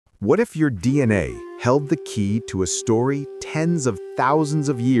What if your DNA held the key to a story tens of thousands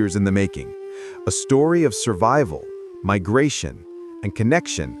of years in the making? A story of survival, migration, and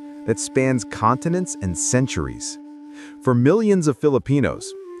connection that spans continents and centuries. For millions of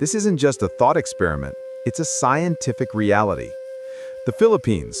Filipinos, this isn't just a thought experiment, it's a scientific reality. The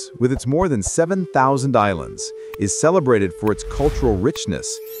Philippines, with its more than 7,000 islands, is celebrated for its cultural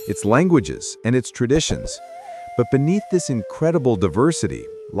richness, its languages, and its traditions. But beneath this incredible diversity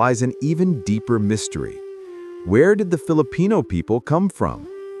lies an even deeper mystery. Where did the Filipino people come from?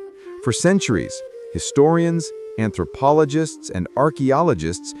 For centuries, historians, anthropologists, and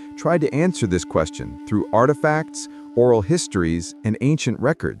archaeologists tried to answer this question through artifacts, oral histories, and ancient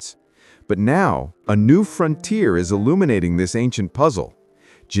records. But now, a new frontier is illuminating this ancient puzzle: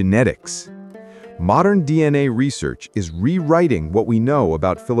 genetics. Modern DNA research is rewriting what we know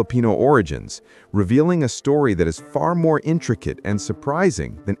about Filipino origins, revealing a story that is far more intricate and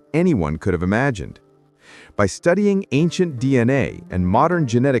surprising than anyone could have imagined. By studying ancient DNA and modern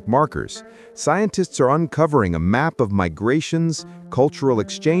genetic markers, scientists are uncovering a map of migrations, cultural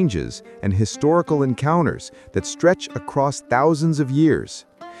exchanges, and historical encounters that stretch across thousands of years.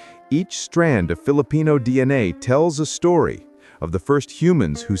 Each strand of Filipino DNA tells a story of the first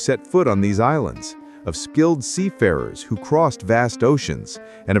humans who set foot on these islands, of skilled seafarers who crossed vast oceans,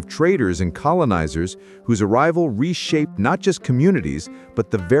 and of traders and colonizers whose arrival reshaped not just communities, but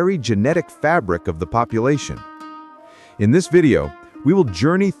the very genetic fabric of the population. In this video, we will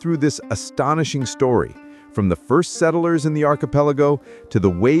journey through this astonishing story, from the first settlers in the archipelago to the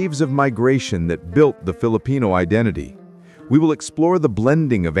waves of migration that built the Filipino identity. We will explore the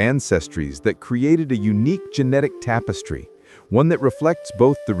blending of ancestries that created a unique genetic tapestry, one that reflects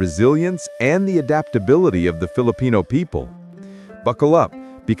both the resilience and the adaptability of the Filipino people. Buckle up,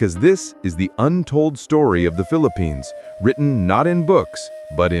 because this is the untold story of the Philippines, written not in books,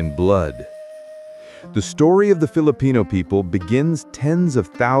 but in blood. The story of the Filipino people begins tens of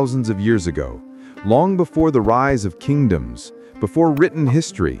thousands of years ago, long before the rise of kingdoms, before written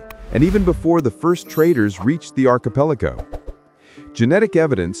history, and even before the first traders reached the archipelago. Genetic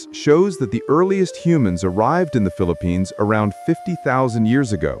evidence shows that the earliest humans arrived in the Philippines around 50,000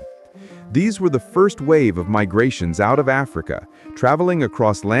 years ago. These were the first wave of migrations out of Africa, traveling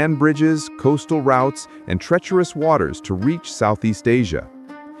across land bridges, coastal routes, and treacherous waters to reach Southeast Asia.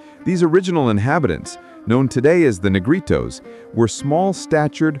 These original inhabitants, known today as the Negritos, were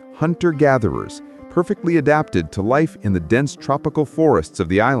small-statured hunter-gatherers, perfectly adapted to life in the dense tropical forests of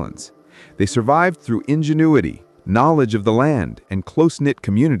the islands. They survived through ingenuity, knowledge of the land, and close-knit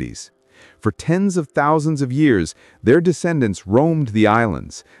communities. For tens of thousands of years, their descendants roamed the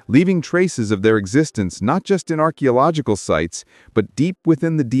islands, leaving traces of their existence not just in archaeological sites, but deep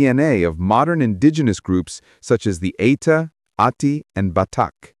within the DNA of modern indigenous groups such as the Aita, Ati, and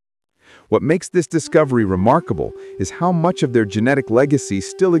Batak. What makes this discovery remarkable is how much of their genetic legacy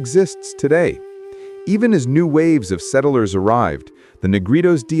still exists today. Even as new waves of settlers arrived, the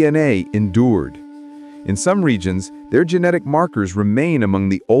Negritos' DNA endured. In some regions, their genetic markers remain among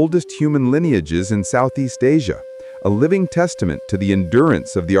the oldest human lineages in Southeast Asia, a living testament to the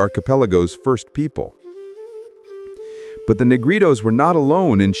endurance of the archipelago's first people. But the Negritos were not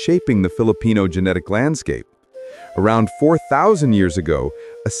alone in shaping the Filipino genetic landscape. Around 4,000 years ago,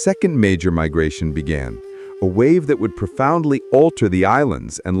 a second major migration began, a wave that would profoundly alter the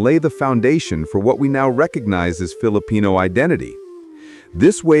islands and lay the foundation for what we now recognize as Filipino identity.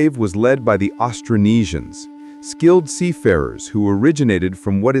 This wave was led by the Austronesians, skilled seafarers who originated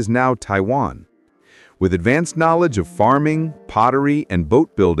from what is now Taiwan. With advanced knowledge of farming, pottery, and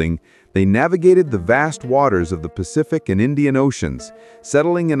boat building, they navigated the vast waters of the Pacific and Indian Oceans,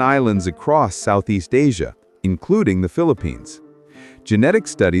 settling in islands across Southeast Asia, including the Philippines. Genetic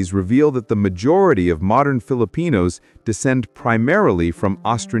studies reveal that the majority of modern Filipinos descend primarily from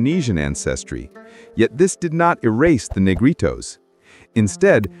Austronesian ancestry, yet this did not erase the Negritos.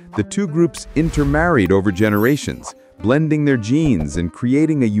 Instead, the two groups intermarried over generations, blending their genes and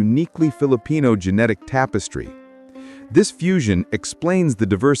creating a uniquely Filipino genetic tapestry. This fusion explains the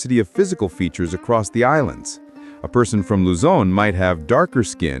diversity of physical features across the islands. A person from Luzon might have darker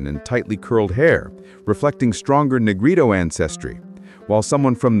skin and tightly curled hair, reflecting stronger Negrito ancestry, while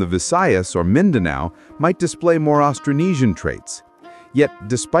someone from the Visayas or Mindanao might display more Austronesian traits. Yet,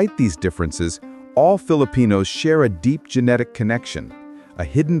 despite these differences, all Filipinos share a deep genetic connection, a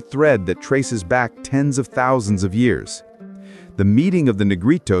hidden thread that traces back tens of thousands of years. The meeting of the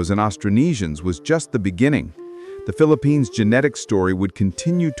Negritos and Austronesians was just the beginning. The Philippines' genetic story would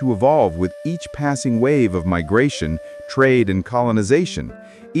continue to evolve with each passing wave of migration, trade, and colonization,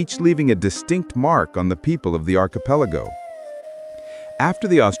 each leaving a distinct mark on the people of the archipelago. After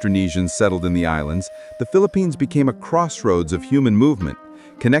the Austronesians settled in the islands, the Philippines became a crossroads of human movement,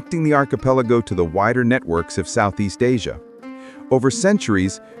 connecting the archipelago to the wider networks of Southeast Asia. Over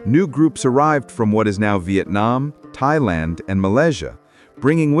centuries, new groups arrived from what is now Vietnam, Thailand, and Malaysia,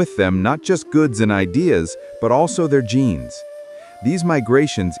 bringing with them not just goods and ideas, but also their genes. These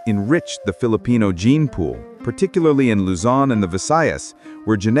migrations enriched the Filipino gene pool, particularly in Luzon and the Visayas,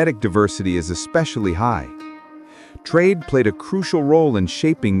 where genetic diversity is especially high. Trade played a crucial role in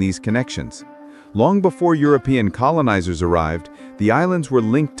shaping these connections. Long before European colonizers arrived, the islands were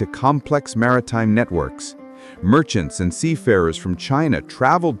linked to complex maritime networks. Merchants and seafarers from China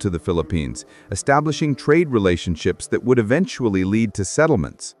traveled to the Philippines, establishing trade relationships that would eventually lead to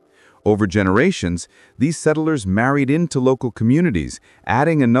settlements. Over generations, these settlers married into local communities,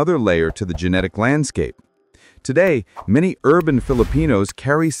 adding another layer to the genetic landscape. Today, many urban Filipinos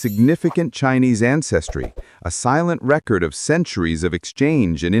carry significant Chinese ancestry, a silent record of centuries of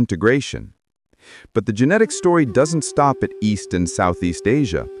exchange and integration. But the genetic story doesn't stop at East and Southeast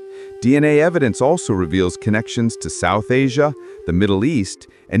Asia. DNA evidence also reveals connections to South Asia, the Middle East,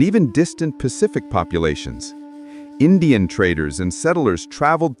 and even distant Pacific populations. Indian traders and settlers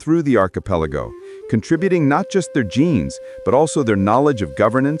traveled through the archipelago, contributing not just their genes, but also their knowledge of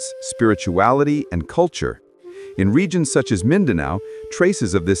governance, spirituality, and culture. In regions such as Mindanao,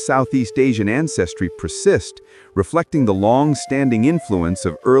 traces of this Southeast Asian ancestry persist, reflecting the long-standing influence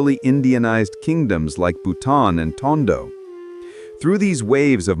of early Indianized kingdoms like Bhutan and Tondo. Through these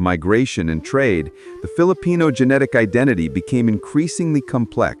waves of migration and trade, the Filipino genetic identity became increasingly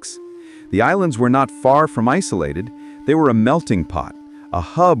complex. The islands were not far from isolated. They were a melting pot, a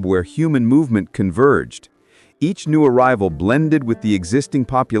hub where human movement converged. Each new arrival blended with the existing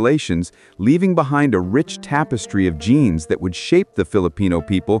populations, leaving behind a rich tapestry of genes that would shape the Filipino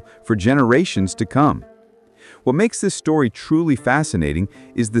people for generations to come. What makes this story truly fascinating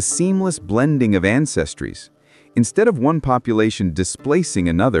is the seamless blending of ancestries. Instead of one population displacing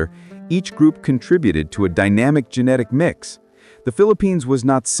another, each group contributed to a dynamic genetic mix. The Philippines was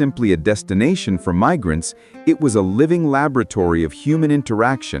not simply a destination for migrants, it was a living laboratory of human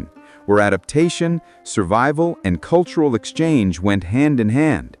interaction, where adaptation, survival, and cultural exchange went hand in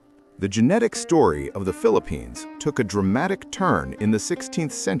hand. The genetic story of the Philippines took a dramatic turn in the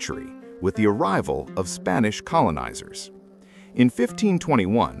 16th century with the arrival of Spanish colonizers. In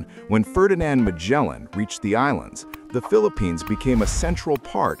 1521, when Ferdinand Magellan reached the islands, the Philippines became a central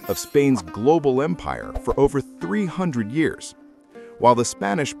part of Spain's global empire for over 300 years. While the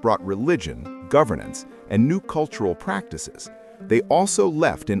Spanish brought religion, governance, and new cultural practices, they also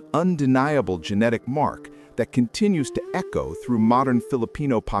left an undeniable genetic mark that continues to echo through modern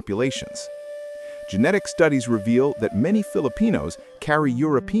Filipino populations. Genetic studies reveal that many Filipinos carry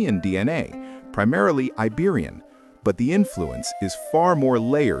European DNA, primarily Iberian, but the influence is far more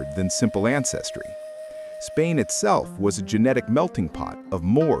layered than simple ancestry. Spain itself was a genetic melting pot of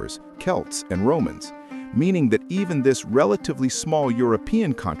Moors, Celts, and Romans, meaning that even this relatively small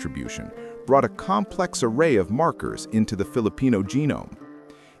European contribution brought a complex array of markers into the Filipino genome.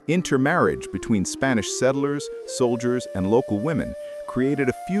 Intermarriage between Spanish settlers, soldiers, and local women created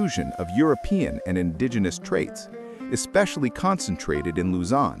a fusion of European and indigenous traits, especially concentrated in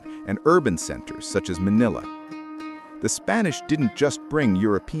Luzon and urban centers such as Manila. The Spanish didn't just bring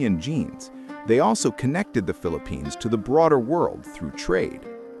European genes, they also connected the Philippines to the broader world through trade.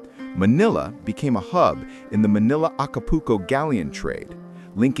 Manila became a hub in the Manila-Acapulco galleon trade,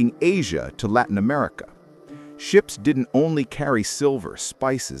 linking Asia to Latin America. Ships didn't only carry silver,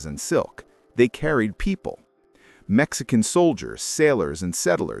 spices, and silk, they carried people. Mexican soldiers, sailors, and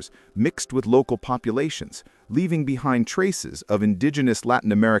settlers mixed with local populations, leaving behind traces of indigenous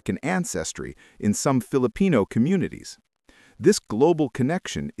Latin American ancestry in some Filipino communities. This global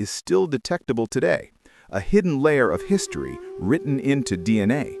connection is still detectable today, a hidden layer of history written into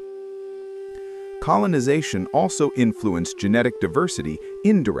DNA. Colonization also influenced genetic diversity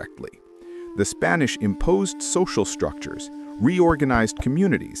indirectly. The Spanish imposed social structures, reorganized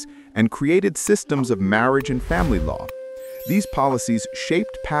communities, and created systems of marriage and family law. These policies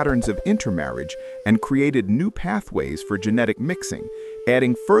shaped patterns of intermarriage and created new pathways for genetic mixing,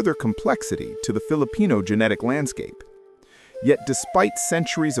 adding further complexity to the Filipino genetic landscape. Yet despite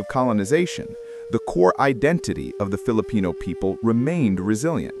centuries of colonization, the core identity of the Filipino people remained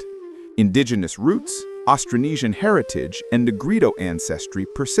resilient. Indigenous roots, Austronesian heritage, and Negrito ancestry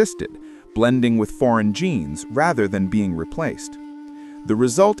persisted, blending with foreign genes rather than being replaced. The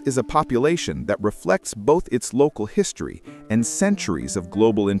result is a population that reflects both its local history and centuries of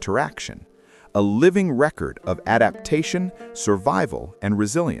global interaction, a living record of adaptation, survival, and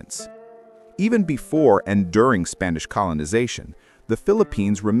resilience. Even before and during Spanish colonization, the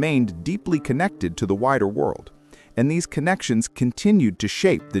Philippines remained deeply connected to the wider world, and these connections continued to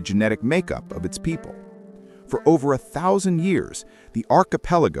shape the genetic makeup of its people. For over 1,000 years, the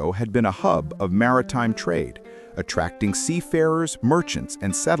archipelago had been a hub of maritime trade, attracting seafarers, merchants,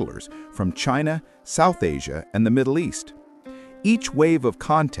 and settlers from China, South Asia, and the Middle East. Each wave of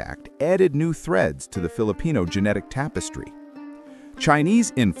contact added new threads to the Filipino genetic tapestry.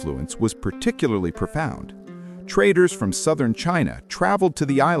 Chinese influence was particularly profound. Traders from southern China traveled to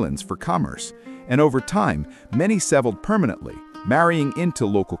the islands for commerce, and over time, many settled permanently, marrying into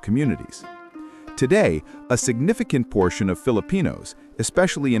local communities. Today, a significant portion of Filipinos,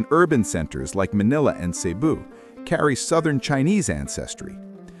 especially in urban centers like Manila and Cebu, carry southern Chinese ancestry.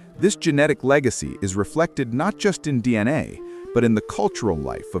 This genetic legacy is reflected not just in DNA, but in the cultural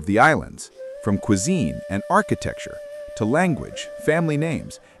life of the islands, from cuisine and architecture to language, family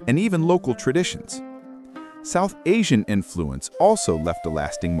names, and even local traditions. South Asian influence also left a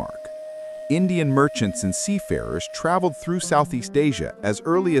lasting mark. Indian merchants and seafarers traveled through Southeast Asia as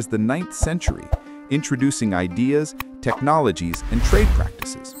early as the 9th century, introducing ideas, technologies, and trade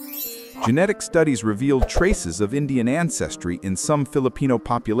practices. Genetic studies revealed traces of Indian ancestry in some Filipino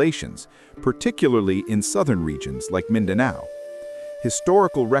populations, particularly in southern regions like Mindanao.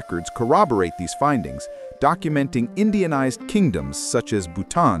 Historical records corroborate these findings, documenting Indianized kingdoms such as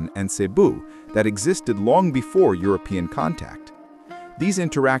Bhutan and Cebu that existed long before European contact. These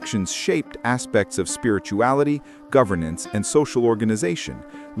interactions shaped aspects of spirituality, governance, and social organization,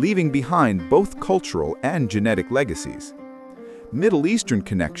 leaving behind both cultural and genetic legacies. Middle Eastern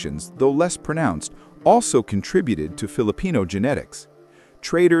connections, though less pronounced, also contributed to Filipino genetics.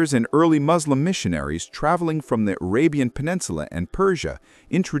 Traders and early Muslim missionaries traveling from the Arabian Peninsula and Persia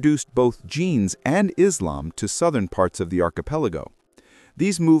introduced both genes and Islam to southern parts of the archipelago.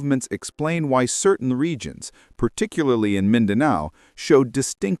 These movements explain why certain regions, particularly in Mindanao, showed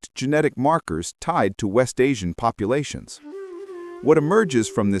distinct genetic markers tied to West Asian populations. What emerges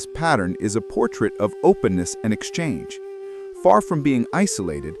from this pattern is a portrait of openness and exchange. Far from being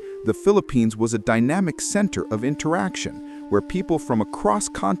isolated, the Philippines was a dynamic center of interaction where people from across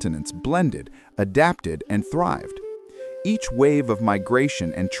continents blended, adapted, and thrived. Each wave of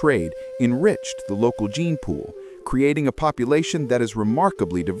migration and trade enriched the local gene pool, creating a population that is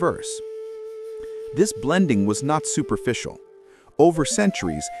remarkably diverse. This blending was not superficial. Over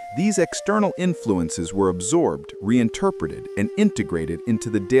centuries, these external influences were absorbed, reinterpreted, and integrated into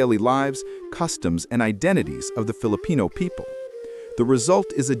the daily lives, customs, and identities of the Filipino people. The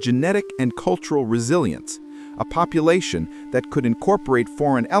result is a genetic and cultural resilience, a population that could incorporate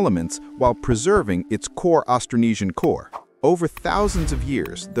foreign elements while preserving its core Austronesian core. Over thousands of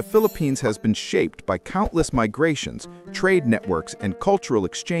years, the Philippines has been shaped by countless migrations, trade networks, and cultural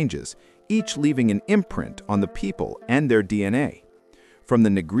exchanges, each leaving an imprint on the people and their DNA. From the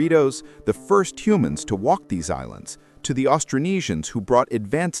Negritos, the first humans to walk these islands, to the Austronesians who brought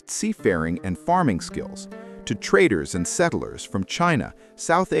advanced seafaring and farming skills, to traders and settlers from China,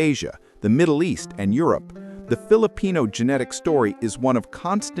 South Asia, the Middle East, and Europe, the Filipino genetic story is one of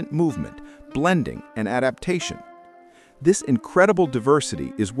constant movement, blending, and adaptation. This incredible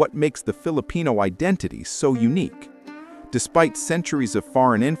diversity is what makes the Filipino identity so unique. Despite centuries of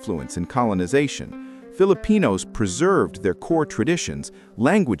foreign influence and colonization, Filipinos preserved their core traditions,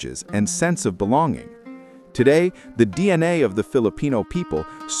 languages, and sense of belonging. Today, the DNA of the Filipino people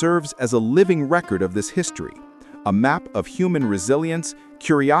serves as a living record of this history, a map of human resilience,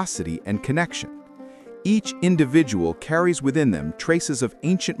 curiosity, and connection. Each individual carries within them traces of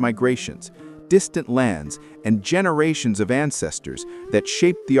ancient migrations, distant lands, and generations of ancestors that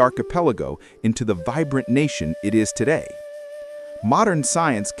shaped the archipelago into the vibrant nation it is today. Modern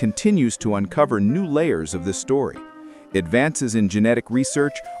science continues to uncover new layers of this story. Advances in genetic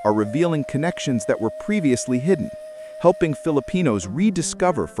research are revealing connections that were previously hidden, helping Filipinos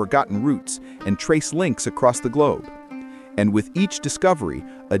rediscover forgotten roots and trace links across the globe. And with each discovery,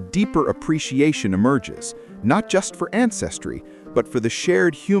 a deeper appreciation emerges, not just for ancestry, but for the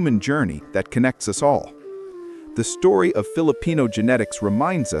shared human journey that connects us all. The story of Filipino genetics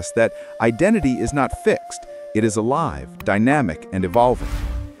reminds us that identity is not fixed, it is alive, dynamic, and evolving.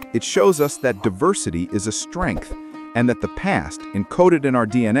 It shows us that diversity is a strength, and that the past, encoded in our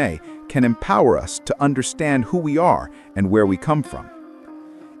DNA, can empower us to understand who we are and where we come from.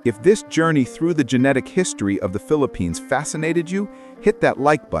 If this journey through the genetic history of the Philippines fascinated you, hit that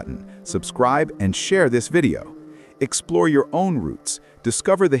like button, subscribe, and share this video. Explore your own roots,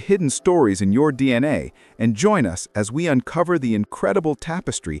 discover the hidden stories in your DNA, and join us as we uncover the incredible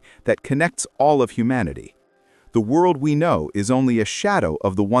tapestry that connects all of humanity. The world we know is only a shadow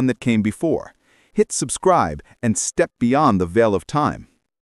of the one that came before. hit subscribe and step beyond the veil of time.